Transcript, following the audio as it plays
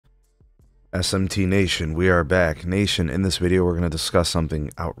SMT Nation, we are back. Nation, in this video we're going to discuss something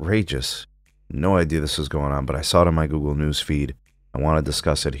outrageous. No idea this was going on, but I saw it on my Google News feed. I want to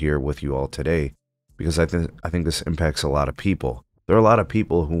discuss it here with you all today because I think this impacts a lot of people. There are a lot of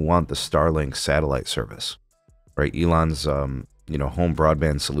people who want the Starlink satellite service, right? Elon's home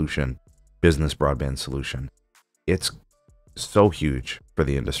broadband solution, business broadband solution. It's so huge for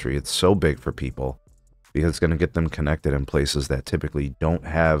the industry. It's so big for people because it's going to get them connected in places that typically don't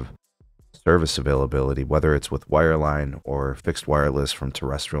have service availability, whether it's with wireline or fixed wireless from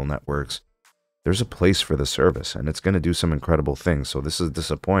terrestrial networks. There's a place for the service, and it's going to do some incredible things. So this is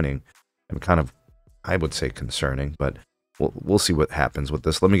disappointing and kind of, I would say, concerning, but we'll see what happens with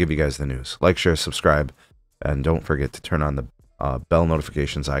this. Let me give you guys the news. Like, share, subscribe, and don't forget to turn on the bell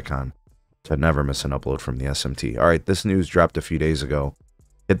notifications icon to never miss an upload from the SMT. All right, this news dropped a few days ago.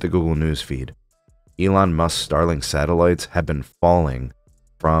 Hit the Google News feed. Elon Musk's Starlink satellites have been falling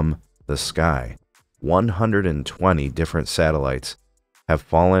from the sky. 120 different satellites have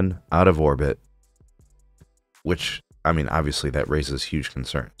fallen out of orbit, which, I mean, obviously that raises huge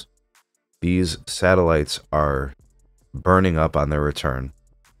concerns. These satellites are burning up on their return.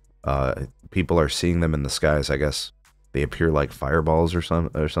 People are seeing them in the skies. I guess they appear like fireballs or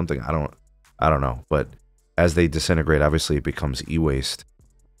something. I don't know. But as they disintegrate, obviously it becomes e-waste,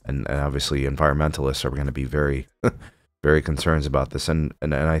 and obviously environmentalists are going to be very very concerned about this, and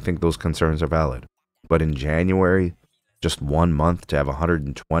I think those concerns are valid. But in January, just 1 month, to have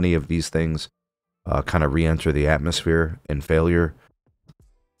 120 of these things kind of re-enter the atmosphere in failure,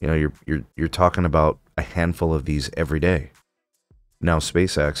 you know, you're talking about a handful of these every day. Now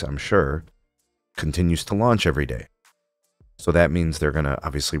SpaceX, I'm sure, continues to launch every day, so that means they're going to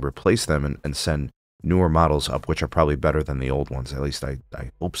obviously replace them and send newer models up, which are probably better than the old ones. At least I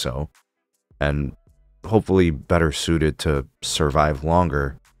hope so, and hopefully better suited to survive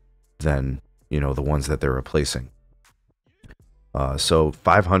longer than, you know, the ones that they're replacing. So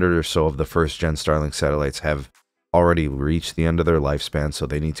 500 or so of the first gen Starlink satellites have already reached the end of their lifespan, so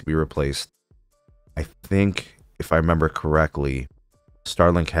they need to be replaced. I think, if I remember correctly,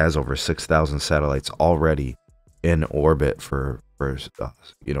 Starlink has over 6,000 satellites already in orbit for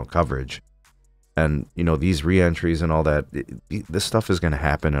coverage. And, you know, these re-entries and all that, this stuff is going to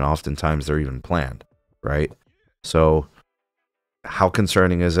happen, and oftentimes they're even planned, right? So how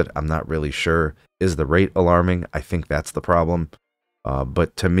concerning is it? I'm not really sure. Is the rate alarming? I think that's the problem.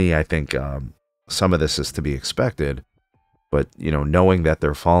 But to me, I think some of this is to be expected. But, you know, knowing that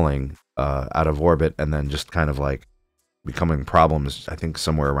they're falling out of orbit and then just kind of like becoming problems, I think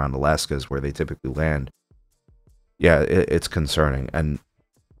somewhere around Alaska is where they typically land. Yeah, it's concerning. And,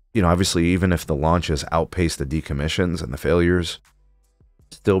 you know, obviously, even if the launches outpace the decommissions and the failures,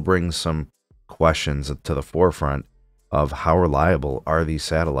 still brings some questions to the forefront of how reliable are these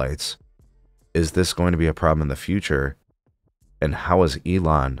satellites? Is this going to be a problem in the future? And how is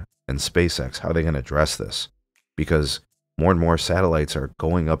Elon and SpaceX, how are they going to address this? Because more and more satellites are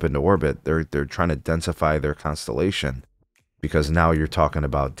going up into orbit. They're trying to densify their constellation, because now you're talking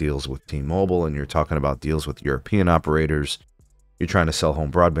about deals with T-Mobile, and you're talking about deals with European operators. You're trying to sell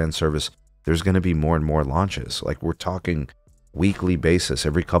home broadband service. There's going to be more and more launches. Like, we're talking weekly basis.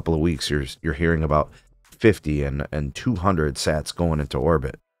 Every couple of weeks you're hearing about 50 and 200 sats going into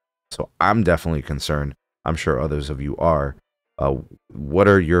orbit. So I'm definitely concerned. I'm sure others of you are. What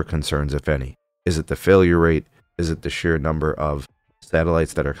are your concerns, if any? Is it the failure rate? Is it the sheer number of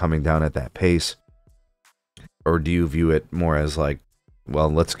satellites that are coming down at that pace? Or do you view it more as like, well,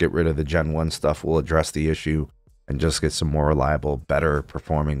 let's get rid of the Gen 1 stuff, we'll address the issue, and just get some more reliable, better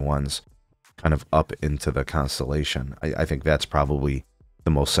performing ones kind of up into the constellation? I think that's probably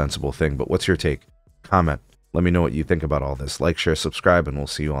the most sensible thing. But what's your take? Comment. Let me know what you think about all this. Like, share, subscribe, and we'll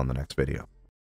see you on the next video.